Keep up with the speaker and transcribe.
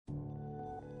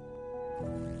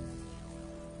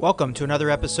Welcome to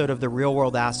another episode of the Real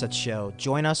World Assets Show.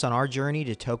 Join us on our journey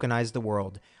to tokenize the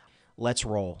world. Let's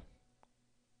roll.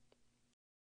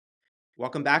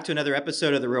 Welcome back to another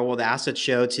episode of the Real World Assets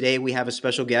Show. Today we have a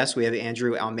special guest. We have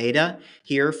Andrew Almeida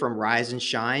here from Rise and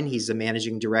Shine. He's the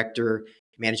managing director,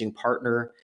 managing partner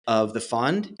of the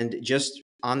fund. And just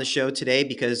on the show today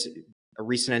because a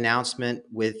recent announcement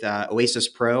with Oasis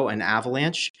Pro and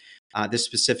Avalanche. This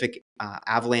specific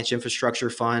Avalanche infrastructure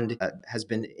fund has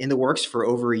been in the works for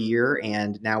over a year,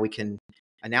 and now we can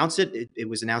announce it. It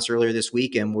was announced earlier this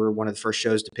week, and we're one of the first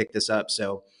shows to pick this up.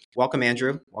 So welcome,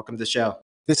 Andrew. Welcome to the show.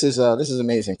 This is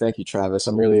amazing. Thank you, Travis.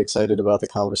 I'm really excited about the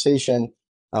conversation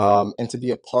and to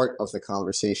be a part of the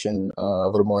conversation a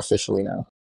little more officially now.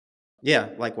 Yeah,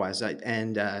 likewise.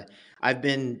 I've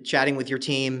been chatting with your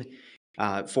team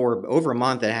for over a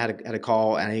month. I had a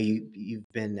call, and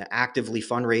you've been actively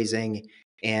fundraising,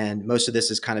 and most of this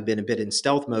has kind of been a bit in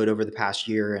stealth mode over the past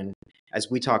year. And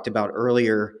as we talked about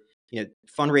earlier,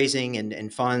 fundraising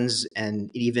and funds,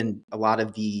 and even a lot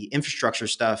of the infrastructure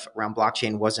stuff around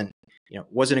blockchain wasn't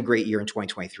a great year in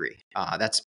 2023.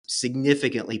 That's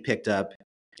significantly picked up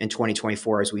in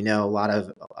 2024, as we know. A lot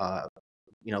of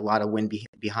wind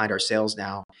behind our sails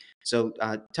now. So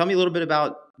tell me a little bit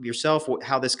about yourself,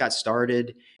 how this got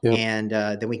started, and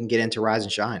then we can get into Rise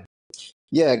and Shine.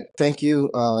 Yeah, thank you.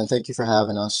 And thank you for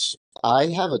having us. I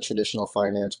have a traditional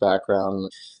finance background,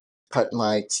 cut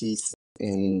my teeth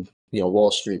in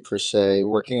Wall Street per se,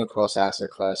 working across asset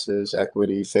classes,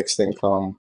 equity, fixed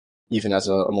income, even as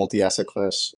a multi-asset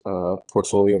class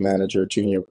portfolio manager,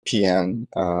 junior PM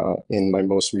in my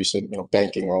most recent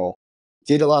banking role.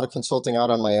 Did a lot of consulting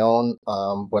out on my own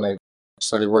when I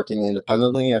started working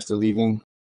independently after leaving,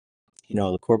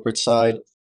 the corporate side,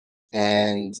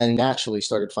 and naturally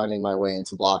started finding my way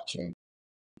into blockchain.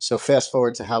 So fast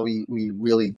forward to how we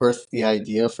really birthed the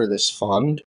idea for this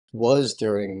fund was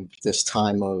during this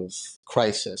time of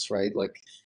crisis, right? Like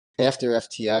after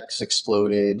FTX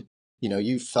exploded,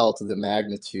 you felt the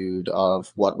magnitude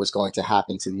of what was going to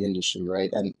happen to the industry,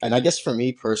 right? And I guess for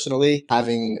me personally,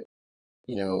 having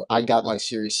I got my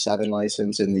Series 7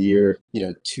 license in the year,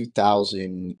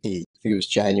 2008. I think it was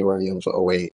January of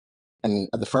 2008. And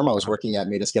the firm I was working at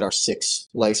made us get our 6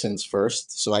 license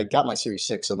first. So I got my Series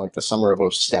 6 in like the summer of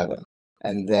 2007.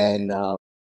 And then,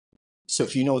 so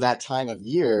if you know that time of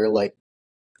year, like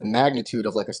the magnitude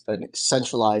of like a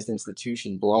centralized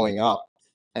institution blowing up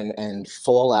and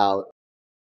fallout,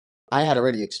 I had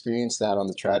already experienced that on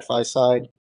the TradFi side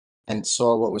and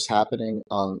saw what was happening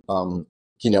on,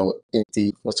 in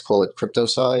the, let's call it crypto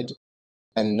side,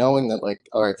 and knowing that like,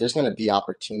 all right, there's going to be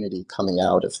opportunity coming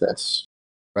out of this,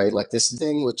 right? Like this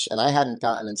thing, and I hadn't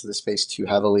gotten into the space too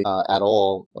heavily at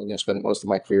all. Spent most of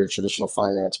my career in traditional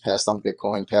finance, passed on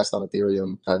Bitcoin, passed on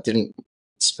Ethereum, didn't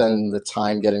spend the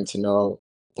time getting to know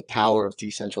the power of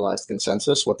decentralized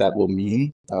consensus, what that will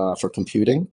mean for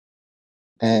computing.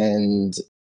 And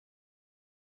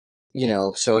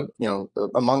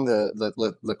among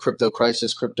the crypto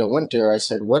crisis, crypto winter, I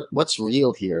said, what's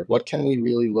real here? What can we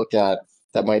really look at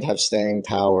that might have staying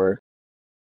power?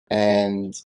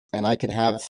 And I can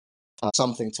have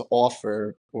something to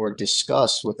offer or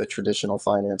discuss with the traditional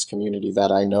finance community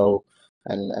that I know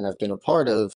and have been a part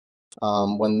of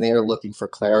when they're looking for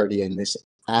clarity in this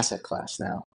asset class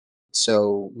now.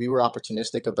 So we were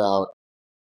opportunistic about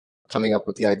coming up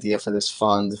with the idea for this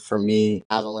fund. For me,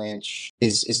 Avalanche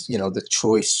is the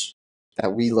choice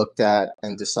that we looked at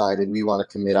and decided we want to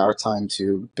commit our time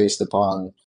to based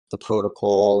upon the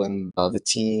protocol and the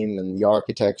team and the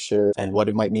architecture and what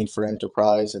it might mean for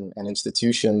enterprise and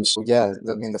institutions. So yeah,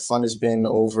 I mean, the fund has been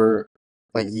over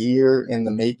a year in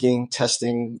the making,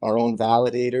 testing our own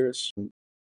validators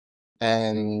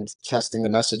and testing the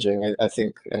messaging. I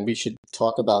think, and we should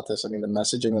talk about this. I mean, the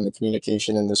messaging and the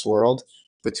communication in this world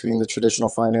between the traditional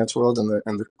finance world and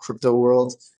the crypto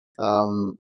world.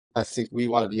 I think we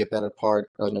want to be a better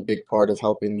part and a big part of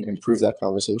helping improve that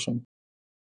conversation.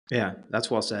 Yeah,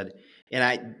 that's well said. And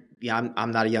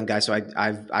I'm not a young guy, so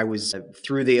I was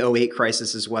through the '08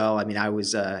 crisis as well. I mean, I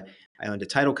owned a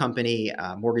title company,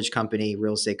 a mortgage company,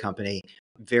 real estate company,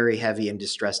 very heavy in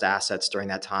distressed assets during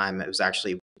that time. It was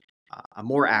actually a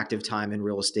more active time in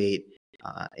real estate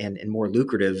and more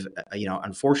lucrative,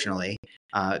 unfortunately,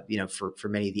 for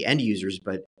many of the end users.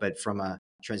 But from a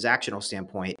transactional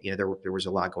standpoint, there was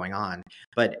a lot going on.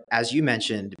 But as you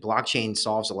mentioned, blockchain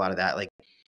solves a lot of that. Like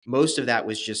most of that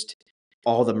was just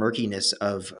all the murkiness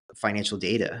of financial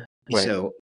data. Right.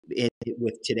 So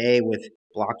with today, with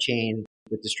blockchain,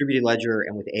 with distributed ledger,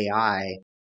 and with AI,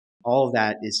 all of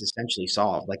that is essentially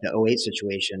solved. Like the '08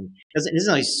 situation isn't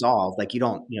really solved. Like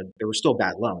there were still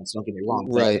bad loans. Don't get me wrong.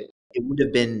 Right. it would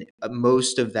have been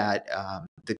most of that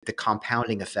the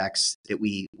compounding effects that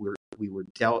we were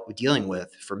dealing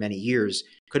with for many years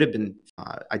could have been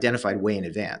identified way in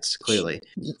advance, clearly.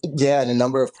 Yeah, and a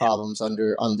number of problems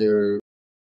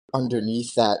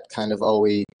underneath that kind of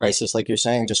OE crisis, like you're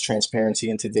saying, just transparency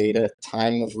into data,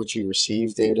 time of which you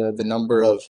receive data, the number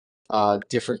of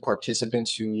different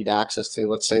participants who need access to,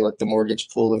 let's say, like the mortgage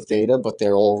pool of data, but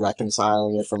they're all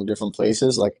reconciling it from different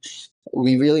places. Like,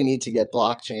 we really need to get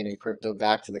blockchain and crypto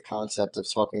back to the concept of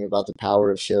talking about the power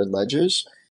of shared ledgers,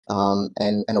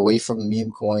 and away from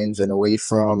meme coins and away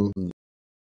from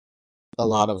a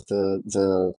lot of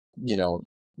the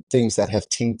things that have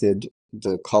tainted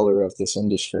the color of this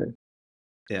industry.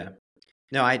 Yeah.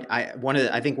 No,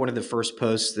 I think one of the first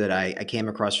posts that I came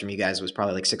across from you guys was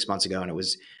probably like 6 months ago, and it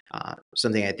was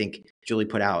something I think Julie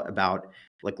put out about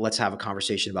like, let's have a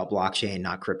conversation about blockchain,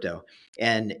 not crypto.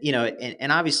 And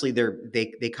and obviously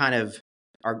they kind of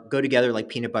go together like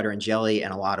peanut butter and jelly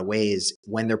in a lot of ways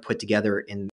when they're put together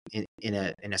in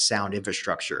a sound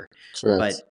infrastructure.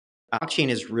 Correct. But blockchain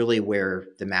is really where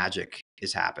the magic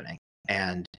is happening.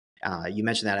 And you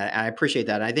mentioned that, and I appreciate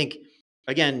that. And I think,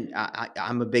 again,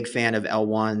 I'm a big fan of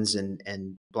L1s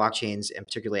and blockchains, and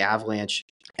particularly Avalanche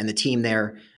and the team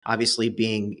there. Obviously,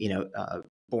 being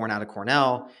born out of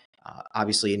Cornell,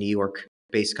 obviously a New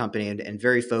York-based company, and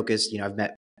very focused. I've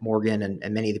met Morgan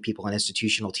and many of the people on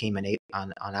institutional team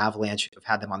on Avalanche. I've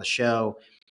had them on the show,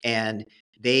 and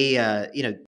they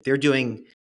they're doing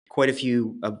quite a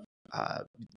few of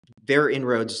their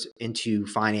inroads into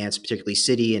finance, particularly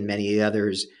Citi and many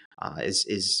others,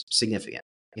 is significant.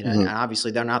 And Mm-hmm.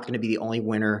 obviously they're not going to be the only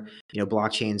winner.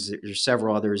 Blockchains. There's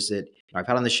several others that I've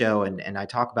had on the show and I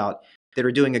talk about that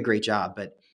are doing a great job.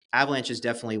 But Avalanche is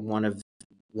definitely one of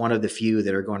the few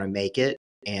that are going to make it.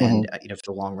 Mm-hmm. And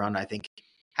for the long run, I think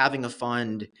having a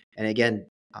fund, and again,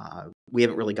 we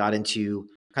haven't really got into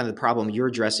kind of the problem you're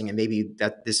addressing, and maybe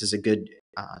that this is a good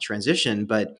transition.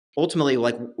 But ultimately,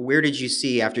 like, where did you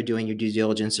see after doing your due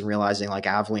diligence and realizing like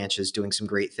Avalanche is doing some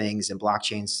great things and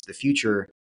blockchain's the future?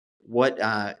 What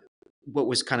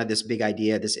was kind of this big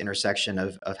idea, this intersection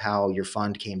of how your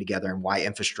fund came together and why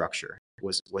infrastructure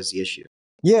was the issue?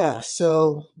 Yeah,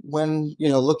 so when,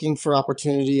 looking for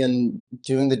opportunity and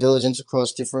doing the diligence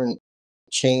across different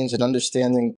chains and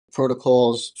understanding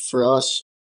protocols for us,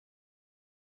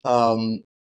 um,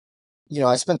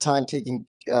 I spent time taking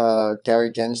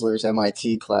Gary Gensler's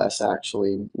MIT class,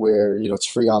 actually, where, it's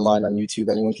free online on YouTube.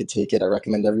 Anyone could take it. I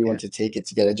recommend everyone Yeah, to take it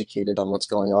to get educated on what's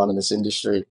going on in this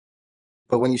industry.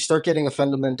 But when you start getting a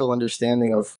fundamental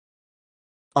understanding of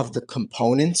the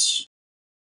components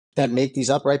that make these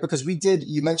up, right? Because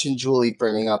you mentioned Julie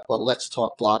bringing up, well, let's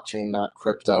talk blockchain, not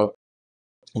crypto.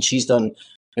 And she's done,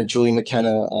 Julie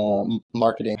McKenna,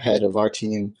 marketing head of our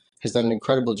team, has done an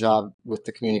incredible job with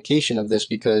the communication of this,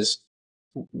 because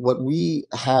what we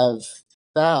have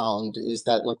found is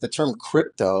that, like, the term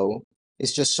crypto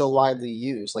is just so widely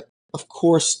used. Like, of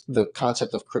course, the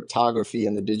concept of cryptography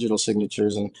and the digital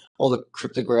signatures and all the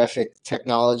cryptographic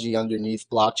technology underneath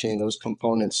blockchain, those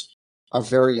components are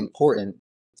very important.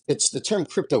 It's the term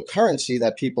cryptocurrency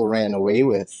that people ran away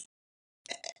with.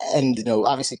 And,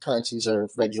 obviously currencies are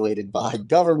regulated by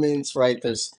governments, right?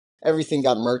 Everything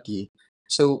got murky.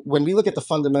 So when we look at the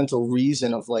fundamental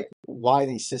reason of, like, why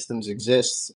these systems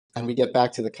exist, and we get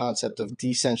back to the concept of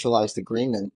decentralized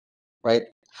agreement, right?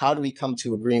 How do we come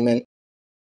to agreement?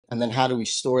 And then how do we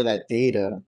store that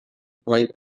data, right?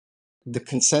 The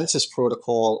consensus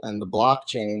protocol and the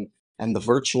blockchain and the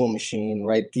virtual machine,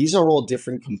 right? These are all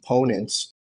different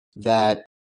components that,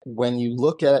 when you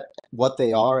look at what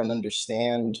they are and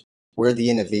understand where the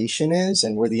innovation is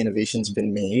and where the innovation's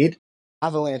been made,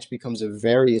 Avalanche becomes a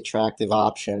very attractive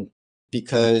option,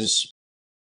 because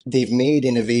they've made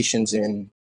innovations in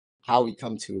how we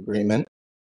come to agreement,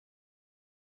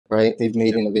 right? They've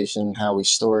made yep, innovation in how we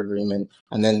store agreement,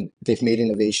 and then they've made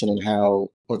innovation in or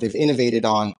they've innovated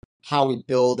on how we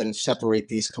build and separate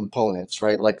these components,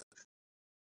 right? Like,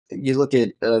 you look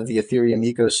at the Ethereum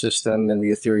ecosystem and the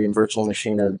Ethereum virtual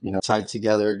machine are, tied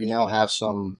together. You now have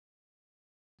some,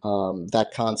 that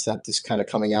concept is kind of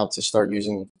coming out to start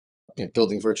using,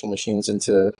 building virtual machines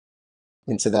into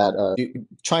that,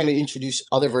 trying to introduce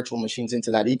other virtual machines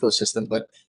into that ecosystem. But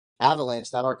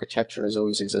Avalanche, that architecture has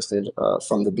always existed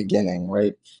from the beginning,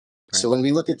 right? right. So when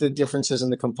we look at the differences in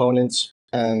the components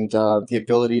and the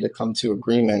ability to come to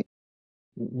agreement,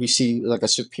 we see like a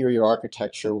superior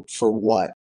architecture for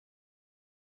what?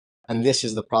 And this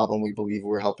is the problem we believe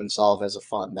we're helping solve as a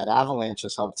fund, that Avalanche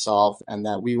has helped solve, and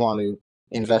that we want to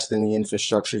invest in the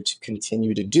infrastructure to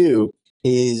continue to do,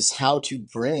 is how to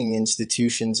bring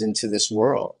institutions into this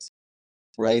world.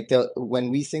 right? When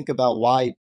we think about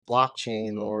why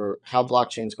blockchain or how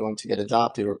blockchain is going to get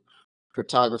adopted or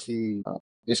cryptography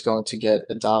is going to get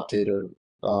adopted or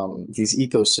these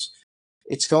ecosystems,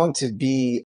 it's going to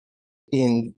be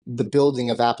in the building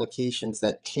of applications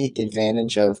that take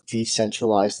advantage of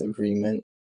decentralized agreement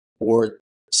or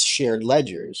shared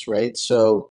ledgers, right?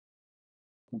 So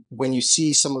when you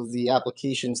see some of the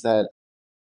applications that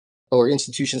or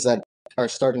institutions that are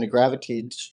starting to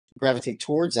gravitate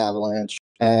towards Avalanche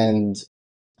and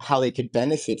how they could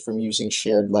benefit from using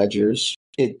shared ledgers,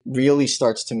 it really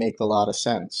starts to make a lot of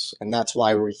sense. And that's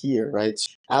why we're here, right? So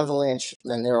Avalanche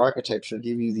and their architecture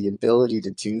give you the ability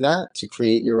to do that, to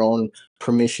create your own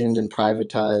permissioned and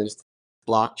privatized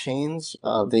blockchains.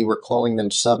 They were calling them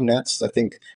subnets. I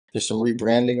think there's some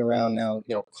rebranding around now,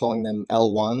 calling them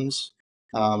L1s.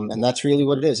 And that's really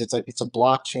what it is. It's a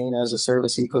blockchain as a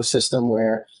service ecosystem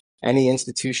where any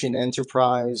institution,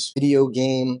 enterprise, video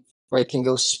game, right, can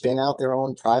go spin out their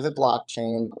own private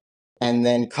blockchain and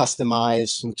then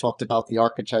customize. We talked about the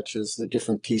architectures, the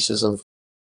different pieces of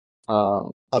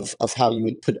how you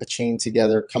would put a chain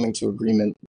together, coming to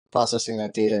agreement, processing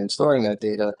that data, and storing that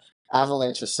data.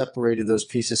 Avalanche has separated those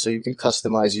pieces so you can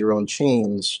customize your own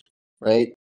chains,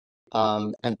 right?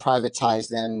 And privatize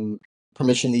them,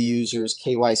 permission the users,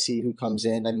 KYC who comes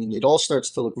in. I mean, it all starts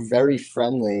to look very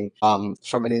friendly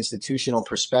from an institutional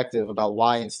perspective about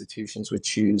why institutions would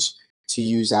choose to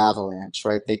use Avalanche,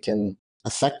 right? They can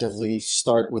effectively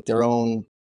start with their own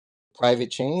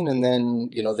private chain and then,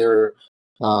 their,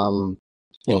 you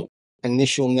know,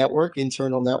 initial network,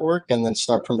 internal network, and then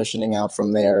start permissioning out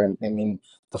from there. And I mean,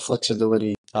 the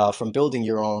flexibility from building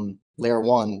your own layer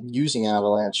one using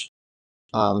Avalanche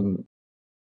um,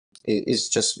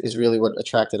 is really what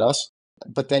attracted us.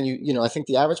 But then I think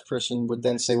the average person would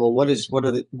then say, well, what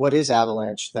is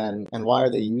Avalanche then, and why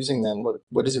are they using them?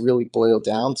 What does it really boil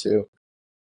down to?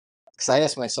 Because I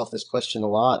ask myself this question a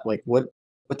lot, like what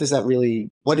does that really?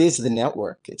 What is the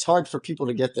network? It's hard for people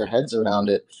to get their heads around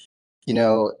it, you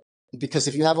know, because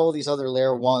if you have all these other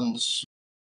layer ones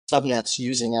subnets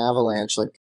using Avalanche,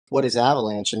 like what is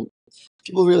Avalanche? And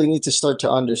people really need to start to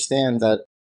understand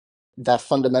that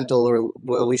fundamental, or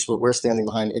at least what we're standing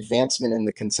behind, advancement in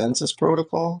the consensus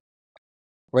protocol,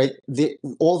 right?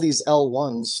 All these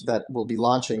L1s that will be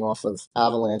launching off of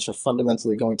Avalanche are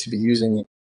fundamentally going to be using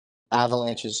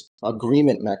Avalanche's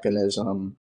agreement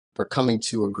mechanism for coming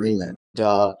to agreement.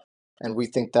 And we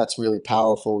think that's really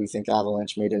powerful. We think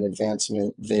Avalanche made an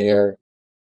advancement there.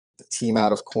 The team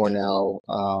out of Cornell,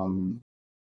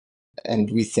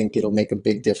 and we think it'll make a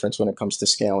big difference when it comes to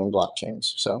scaling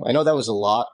blockchains. So I know that was a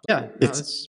lot. Yeah, no,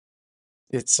 It's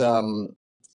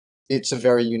it's a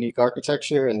very unique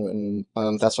architecture, and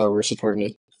that's why we're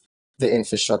supporting the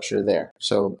infrastructure there.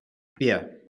 So yeah,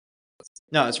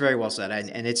 no, it's very well said,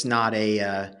 and it's not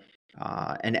an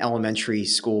elementary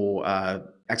school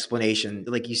explanation.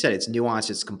 Like you said, it's nuanced,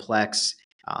 it's complex.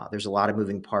 There's a lot of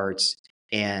moving parts,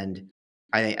 and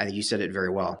I think you said it very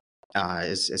well,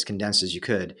 as condensed as you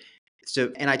could.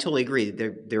 So, and I totally agree.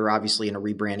 They're obviously in a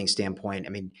rebranding standpoint. I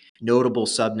mean, notable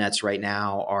subnets right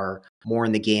now are more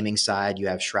in the gaming side. You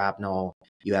have Shrapnel,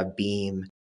 you have Beam,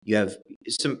 you have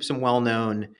some well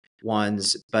known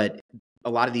ones, but a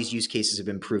lot of these use cases have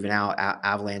been proven out.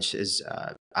 Avalanche is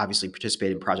obviously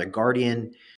participated in Project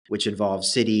Guardian, which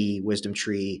involves City, Wisdom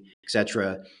Tree,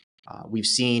 etc. We've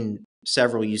seen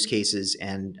several use cases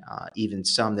and even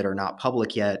some that are not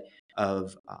public yet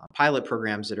of pilot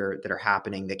programs that are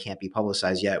happening that can't be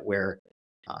publicized yet, where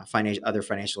other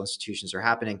financial institutions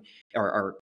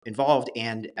are involved.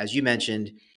 And as you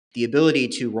mentioned, the ability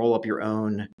to roll up your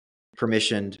own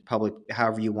permissioned public,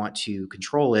 however you want to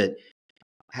control it,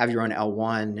 have your own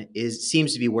L1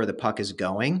 seems to be where the puck is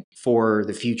going for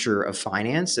the future of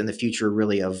finance and the future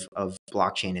really of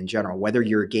blockchain in general, whether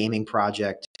you're a gaming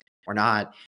project or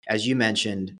not. As you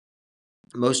mentioned,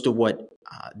 most of what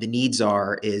the needs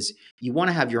are is you want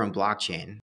to have your own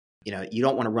blockchain. You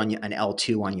don't want to run an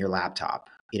L2 on your laptop,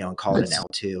 and call it an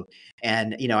L2.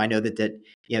 And, I know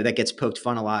that gets poked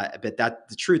fun a lot, but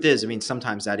the truth is, I mean,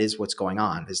 sometimes that is what's going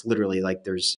on. It's literally like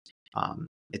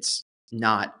it's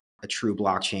not a true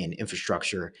blockchain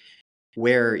infrastructure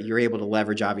where you're able to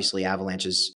leverage obviously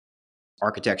Avalanche's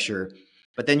architecture,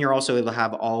 but then you're also able to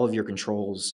have all of your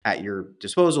controls at your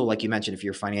disposal. Like you mentioned, if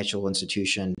you're a financial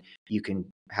institution, you can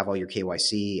have all your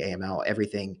KYC, AML,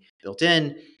 everything built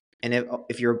in. And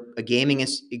if you're a gaming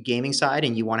side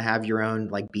and you want to have your own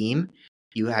like Beam,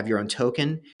 you have your own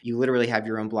token, you literally have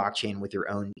your own blockchain with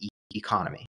your own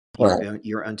economy,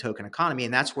 your own token economy.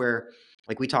 And that's where,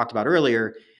 like we talked about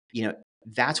earlier,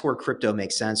 that's where crypto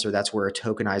makes sense, or that's where a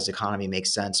tokenized economy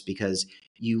makes sense, because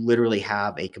you literally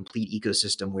have a complete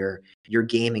ecosystem where your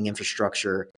gaming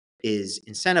infrastructure is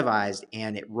incentivized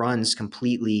and it runs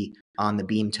completely on the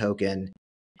Beam token.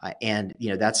 And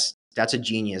that's a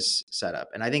genius setup.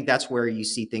 And I think that's where you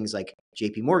see things like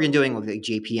JP Morgan doing with the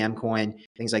JPM coin,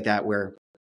 things like that, where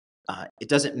it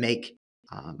doesn't make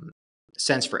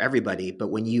sense for everybody, but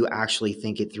when you actually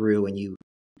think it through and you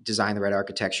design the right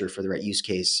architecture for the right use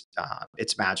case,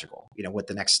 it's magical, what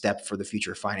the next step for the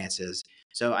future of finance is.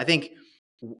 So I think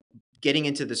getting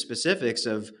into the specifics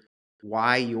of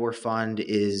why your fund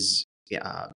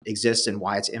exists and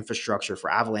why it's infrastructure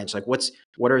for Avalanche, like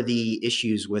what are the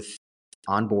issues with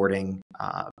onboarding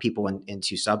people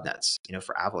into subnets,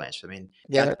 for Avalanche? I mean,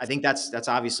 I think that's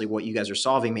obviously what you guys are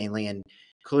solving mainly, and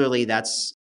clearly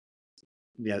that's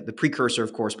the precursor,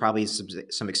 of course, probably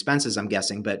some expenses, I'm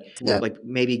guessing, but like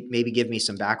maybe give me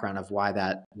some background of why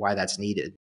that's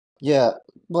needed. Yeah,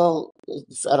 well,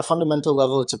 at a fundamental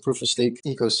level, it's a proof of stake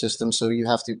ecosystem. So you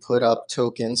have to put up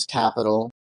tokens, capital,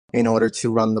 in order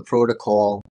to run the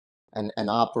protocol and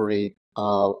operate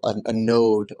a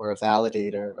node or a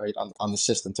validator, right, on the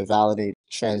system to validate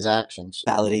transactions,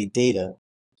 validate data.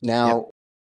 Now,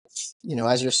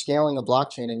 as you're scaling a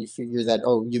blockchain and you figure that,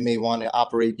 oh, you may want to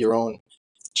operate your own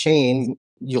chain,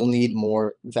 you'll need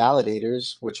more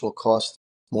validators, which will cost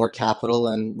more capital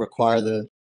and require the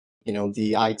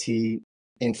IT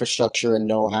infrastructure and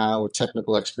know-how or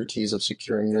technical expertise of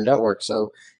securing your network.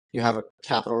 So you have a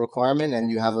capital requirement and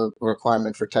you have a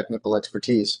requirement for technical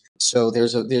expertise. So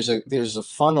there's a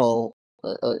funnel,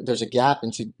 there's a gap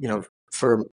into,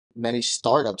 for many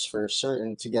startups for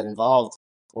certain to get involved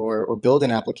or build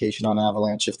an application on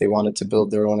Avalanche. If they wanted to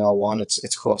build their own L1,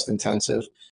 it's cost intensive.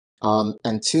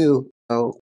 And two,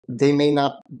 they may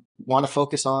not want to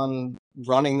focus on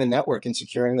running the network and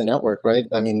securing the network, right?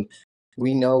 I mean,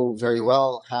 we know very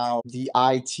well how the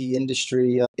IT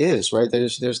industry is, right?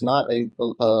 There's not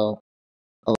let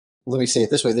me say it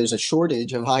this way, there's a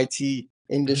shortage of IT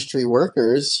industry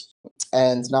workers,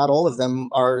 and not all of them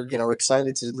are,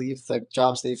 excited to leave the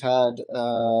jobs they've had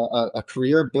a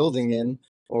career building in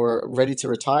or ready to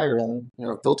retire in,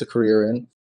 built a career in,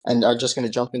 and are just going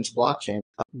to jump into blockchain.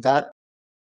 That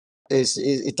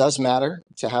it does matter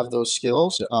to have those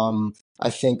skills. I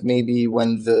think maybe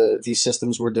when these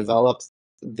systems were developed,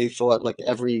 they thought like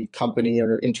every company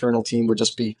or internal team would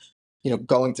just be,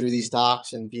 going through these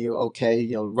docs and be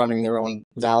okay, running their own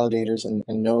validators and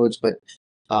nodes, but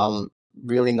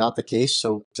really not the case.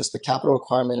 So just the capital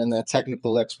requirement and the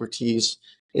technical expertise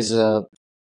is an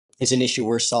issue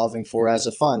we're solving for as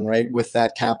a fund, right? With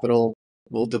that capital,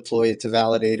 we'll deploy it to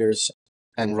validators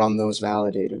and run those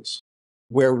validators.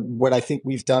 What I think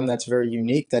we've done that's very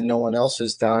unique that no one else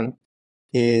has done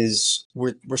is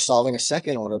we're solving a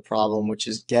second order problem, which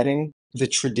is getting the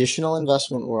traditional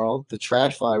investment world, the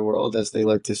TradFi world, as they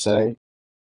like to say,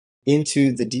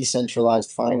 into the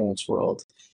decentralized finance world.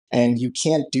 And you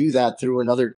can't do that through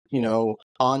another,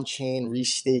 on-chain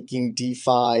restaking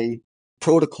DeFi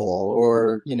protocol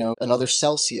or, another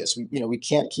Celsius. We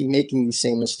can't keep making the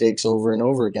same mistakes over and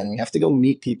over again. We have to go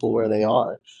meet people where they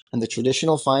are. And the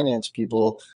traditional finance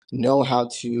people know how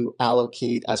to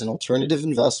allocate as an alternative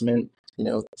investment,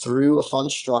 through a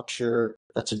fund structure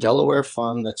that's a Delaware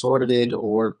fund that's audited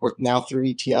or now through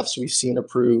ETFs we've seen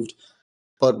approved.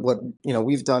 But what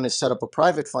we've done is set up a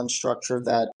private fund structure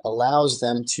that allows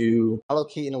them to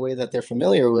allocate in a way that they're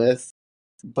familiar with,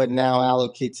 but now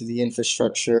allocate to the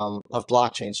infrastructure of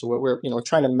blockchain. So we're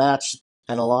trying to match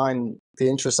and align the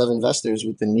interests of investors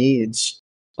with the needs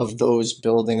of those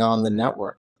building on the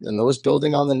network. And those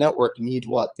building on the network need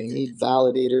what? They need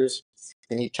validators,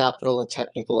 they need capital and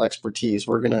technical expertise.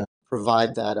 We're going to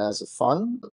provide that as a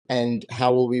fund. And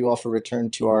how will we offer return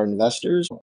to our investors?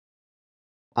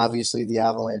 Obviously, the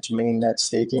Avalanche mainnet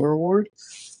staking reward.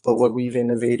 But what we've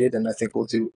innovated, and I think we'll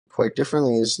do quite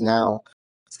differently, is now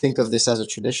think of this as a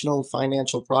traditional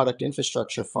financial product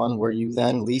infrastructure fund where you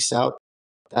then lease out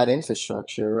that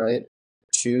infrastructure, right,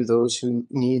 to those who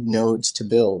need nodes to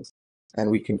build. And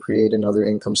we can create another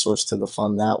income source to the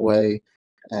fund that way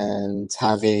and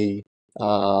have a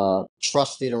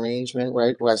trusted arrangement,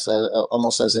 right,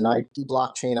 almost as an IT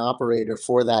blockchain operator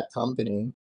for that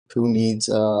company who needs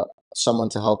someone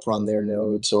to help run their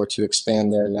nodes or to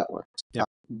expand their network. Yeah.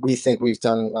 We think we've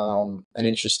done an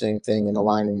interesting thing in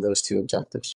aligning those two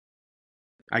objectives.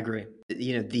 I agree.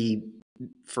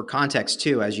 For context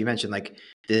too, as you mentioned, like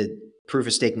the proof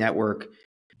of stake network,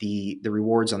 the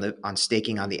rewards on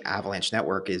staking on the Avalanche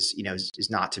network is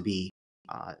not to be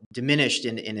diminished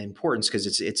in importance because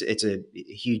it's a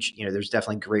huge, there's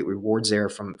definitely great rewards there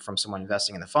from someone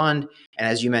investing in the fund. And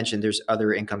as you mentioned, there's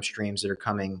other income streams that are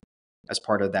coming as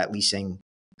part of that leasing,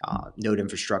 node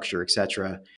infrastructure, et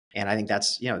cetera. And I think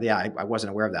that's, I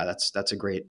wasn't aware of that. That's a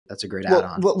great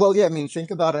add-on. Well, yeah. I mean,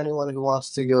 think about anyone who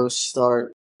wants to go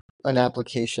start an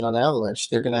application on Avalanche.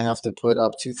 They're going to have to put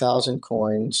up 2,000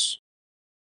 coins.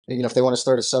 If they want to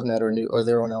start a subnet or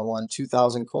their own L1,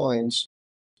 2,000 coins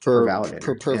per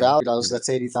validator. That's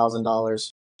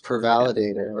 $80,000 per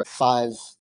validator. Yeah. 5,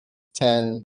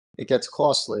 10, it gets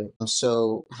costly.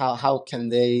 So how can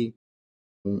they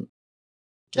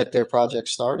get their project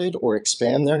started or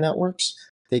expand their networks?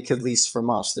 They could lease from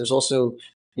us. There's also,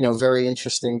 very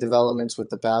interesting developments with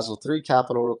the Basel III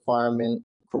capital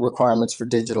requirements for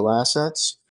digital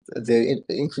assets. The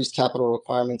increased capital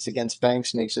requirements against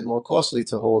banks makes it more costly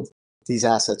to hold these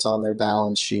assets on their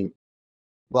balance sheet.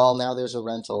 Well, now there's a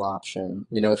rental option.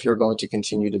 If you're going to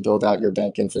continue to build out your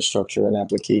bank infrastructure and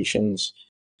applications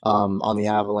on the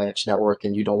Avalanche network,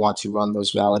 and you don't want to run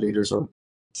those validators or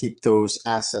keep those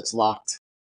assets locked,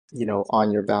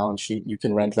 on your balance sheet, you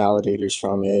can rent validators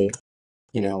from a,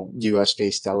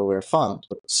 US-based Delaware fund.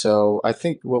 So I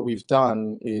think what we've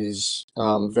done is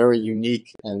very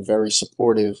unique and very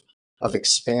supportive of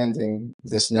expanding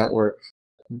this network,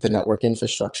 the network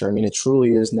infrastructure. I mean, it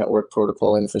truly is network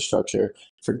protocol infrastructure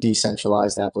for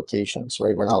decentralized applications,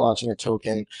 right? We're not launching a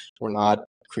token. We're not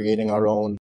creating our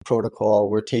own protocol.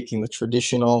 We're taking the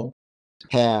traditional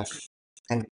path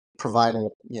and providing,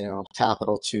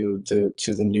 capital to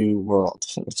the new world.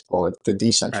 Let's call it the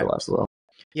decentralized world.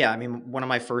 Yeah, I mean, one of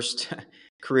my first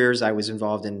careers, I was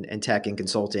involved in tech and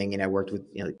consulting, and I worked with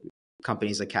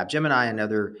companies like Capgemini and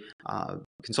other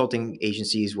consulting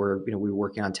agencies where we were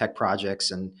working on tech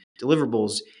projects and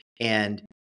deliverables. And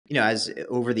as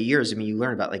over the years, I mean, you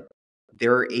learn about like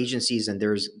there are agencies and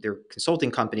there are consulting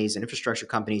companies and infrastructure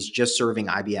companies just serving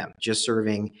IBM, just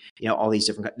serving all these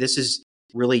different. This is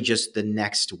really just the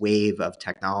next wave of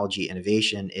technology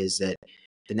innovation. Is that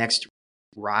the next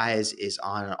rise is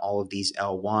on all of these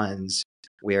L1s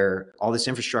where all this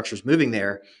infrastructure is moving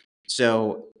there.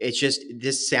 So it's just,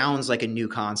 this sounds like a new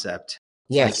concept.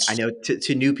 Yes. Like I know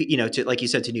to new, to, like you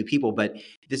said, to new people, but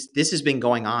this has been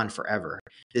going on forever.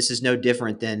 This is no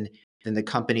different than the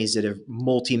companies that have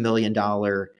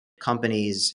multi-million-dollar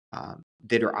companies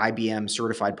that are IBM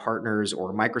certified partners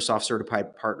or Microsoft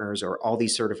certified partners or all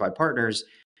these certified partners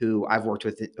who I've worked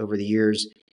with over the years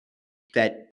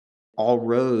that all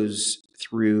rose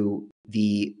through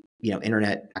the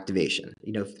internet activation.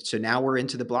 So now we're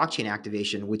into the blockchain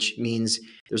activation, which means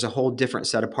there's a whole different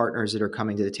set of partners that are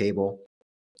coming to the table.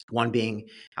 One being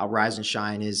how Rise and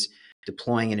Shine is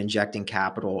deploying and injecting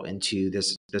capital into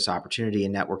this opportunity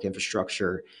in network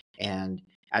infrastructure. And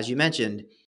as you mentioned,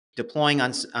 deploying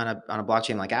on a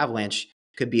blockchain like Avalanche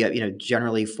could be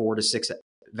generally 4 to 6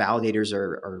 validators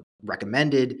are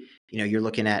recommended. You're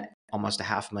looking at almost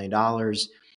 $500,000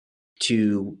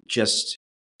 to just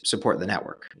support the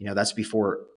network. That's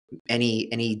before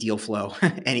any deal flow,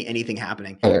 anything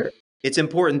happening. It's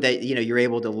important that you're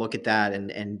able to look at that,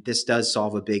 and this does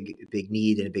solve a big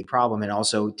need and a big problem. It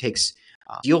also takes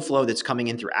deal flow that's coming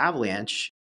in through Avalanche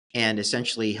and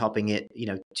essentially helping it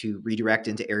to redirect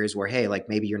into areas where, hey, like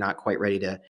maybe you're not quite ready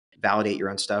to validate your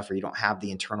own stuff, or you don't have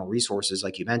the internal resources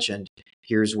like you mentioned.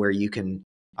 Here's where you can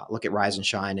look at Rise and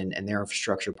Shine and their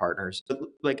infrastructure partners. But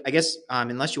like, I guess,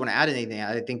 unless you want to add anything,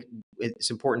 I think it's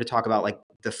important to talk about like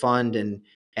the fund and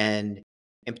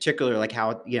in particular, like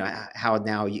how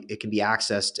now it can be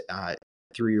accessed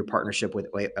through your partnership with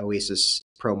Oasis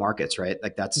Pro Markets, right?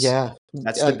 Like that's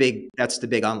the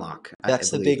big unlock.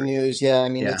 That's the big news. Yeah, I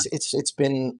mean, it's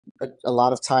been a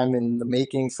lot of time in the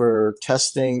making for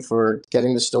testing, for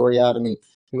getting the story out. I mean,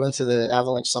 we went to the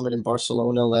Avalanche Summit in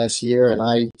Barcelona last year, and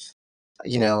I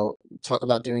talk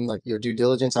about doing like your due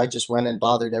diligence. I just went and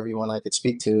bothered everyone I could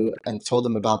speak to and told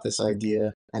them about this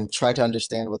idea and tried to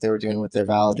understand what they were doing with their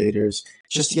validators,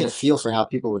 just to get a feel for how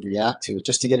people would react to it,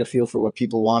 just to get a feel for what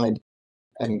people wanted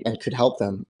and could help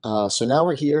them. So now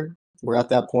we're here. We're at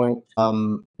that point.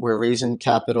 We're raising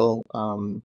capital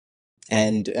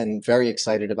and very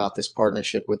excited about this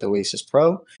partnership with Oasis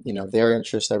Pro. Their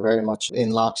interests are very much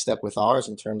in lockstep with ours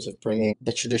in terms of bringing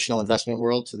the traditional investment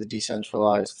world to the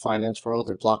decentralized finance world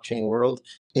or blockchain world.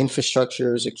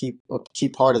 Infrastructure is a key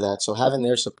part of that. So having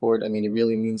their support, I mean, it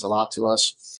really means a lot to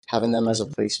us. Having them as a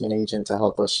placement agent to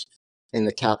help us in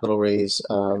the capital raise,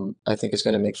 I think is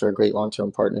going to make for a great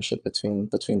long-term partnership between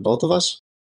both of us,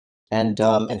 and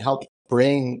help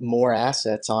bring more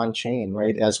assets on chain,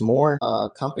 right? As more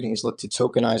companies look to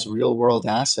tokenize real world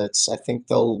assets, I think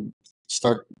they'll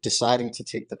start deciding to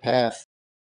take the path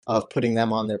of putting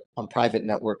them on private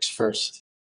networks first,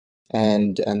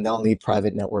 and they'll need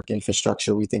private network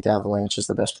infrastructure. We think Avalanche is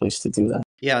the best place to do that.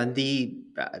 Yeah, and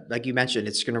like you mentioned,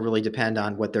 it's going to really depend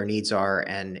on what their needs are,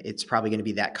 and it's probably going to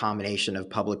be that combination of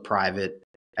public-private,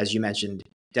 as you mentioned,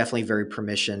 definitely very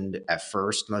permissioned at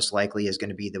first. Most likely is going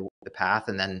to be the path,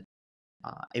 and then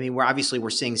I mean, we're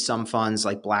seeing some funds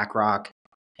like BlackRock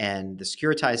and the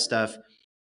securitized stuff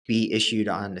be issued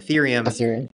on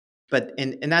Ethereum. But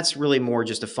and that's really more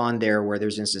just a fund there where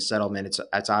there's instant settlement.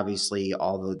 It's obviously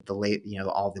all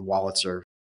all the wallets are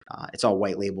it's all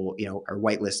white label, or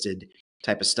whitelisted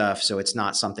type of stuff. So it's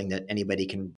not something that anybody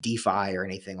can DeFi or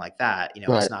anything like that.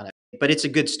 Right. It's not but it's a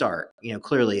good start,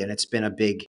 clearly, and it's been a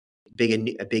big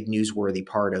newsworthy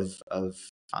part of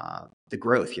the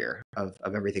growth here of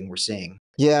everything we're seeing.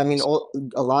 Yeah, I mean,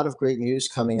 a lot of great news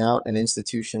coming out, and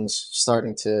institutions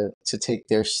starting to take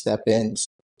their step in.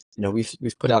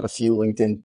 We've put out a few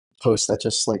LinkedIn posts that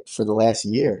just like for the last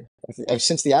year,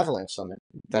 since the Avalanche Summit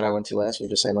that I went to last year,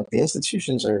 just saying like the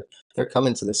institutions they're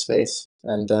coming to this space,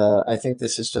 and I think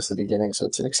this is just the beginning. So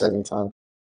it's an exciting time.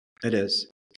 It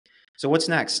is. So what's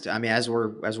next? I mean, as we're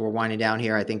winding down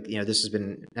here, I think this has been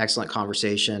an excellent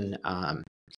conversation,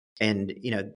 and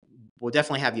we'll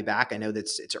definitely have you back. I know that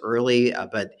it's early,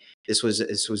 but this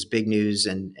was big news,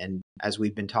 and as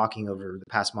we've been talking over the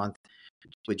past month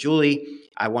with Julie,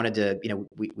 I wanted to,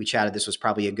 we chatted. This was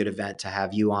probably a good event to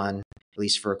have you on, at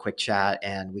least for a quick chat,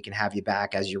 and we can have you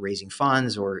back as you're raising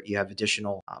funds or you have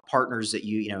additional partners that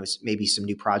maybe some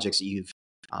new projects that you've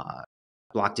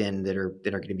locked in that are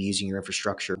going to be using your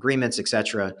infrastructure agreements,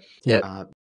 etc. Yeah.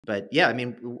 But yeah, I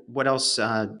mean, what else?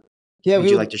 Yeah, would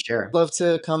you like to share? Love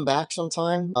to come back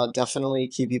sometime. Definitely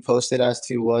keep you posted as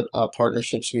to what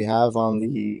partnerships we have on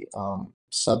the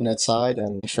subnet side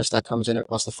and interest that comes in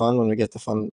across the fund when we get the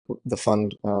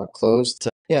fund closed.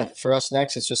 Yeah, for us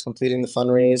next, it's just completing the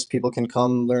fundraise. People can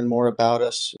come learn more about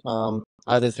us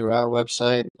either through our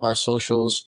website, our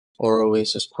socials, or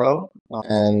Oasis Pro,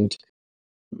 and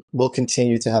we'll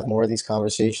continue to have more of these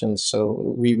conversations.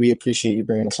 So we appreciate you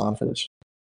bringing us on for this.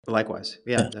 Likewise.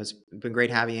 Yeah, that's been great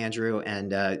having you, Andrew.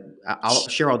 And I'll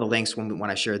share all the links when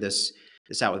I share this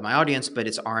out with my audience, but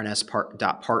it's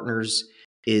rns.partners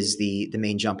is the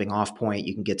main jumping off point.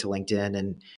 You can get to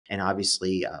LinkedIn and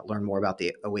obviously learn more about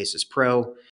the Oasis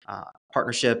Pro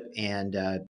partnership and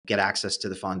get access to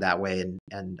the fund that way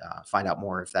and find out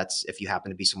more if you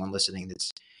happen to be someone listening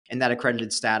that's in that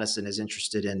accredited status and is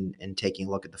interested in taking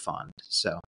a look at the fund.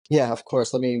 So. Yeah, of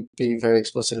course. Let me be very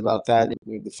explicit about that.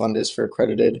 The fund is for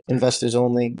accredited investors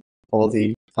only. All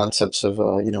the concepts of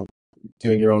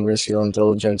doing your own risk, your own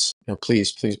diligence.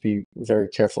 Please be very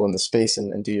careful in the space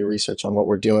and do your research on what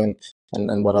we're doing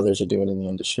and what others are doing in the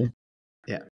industry.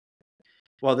 Yeah.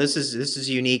 Well, this is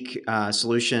a unique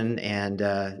solution,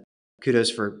 and kudos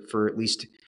for at least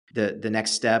the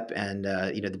next step and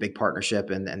the big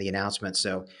partnership and the announcement.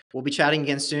 So we'll be chatting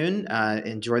again soon.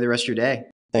 Enjoy the rest of your day.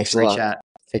 Thanks Great a lot. Chat.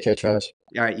 Take care, Travis.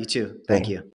 All right, you too. Thank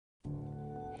you.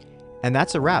 And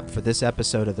that's a wrap for this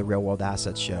episode of the Real World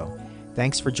Assets Show.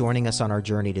 Thanks for joining us on our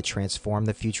journey to transform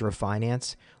the future of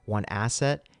finance, one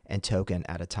asset and token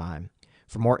at a time.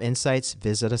 For more insights,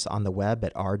 visit us on the web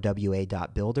at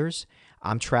rwa.builders.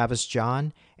 I'm Travis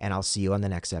John, and I'll see you on the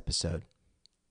next episode.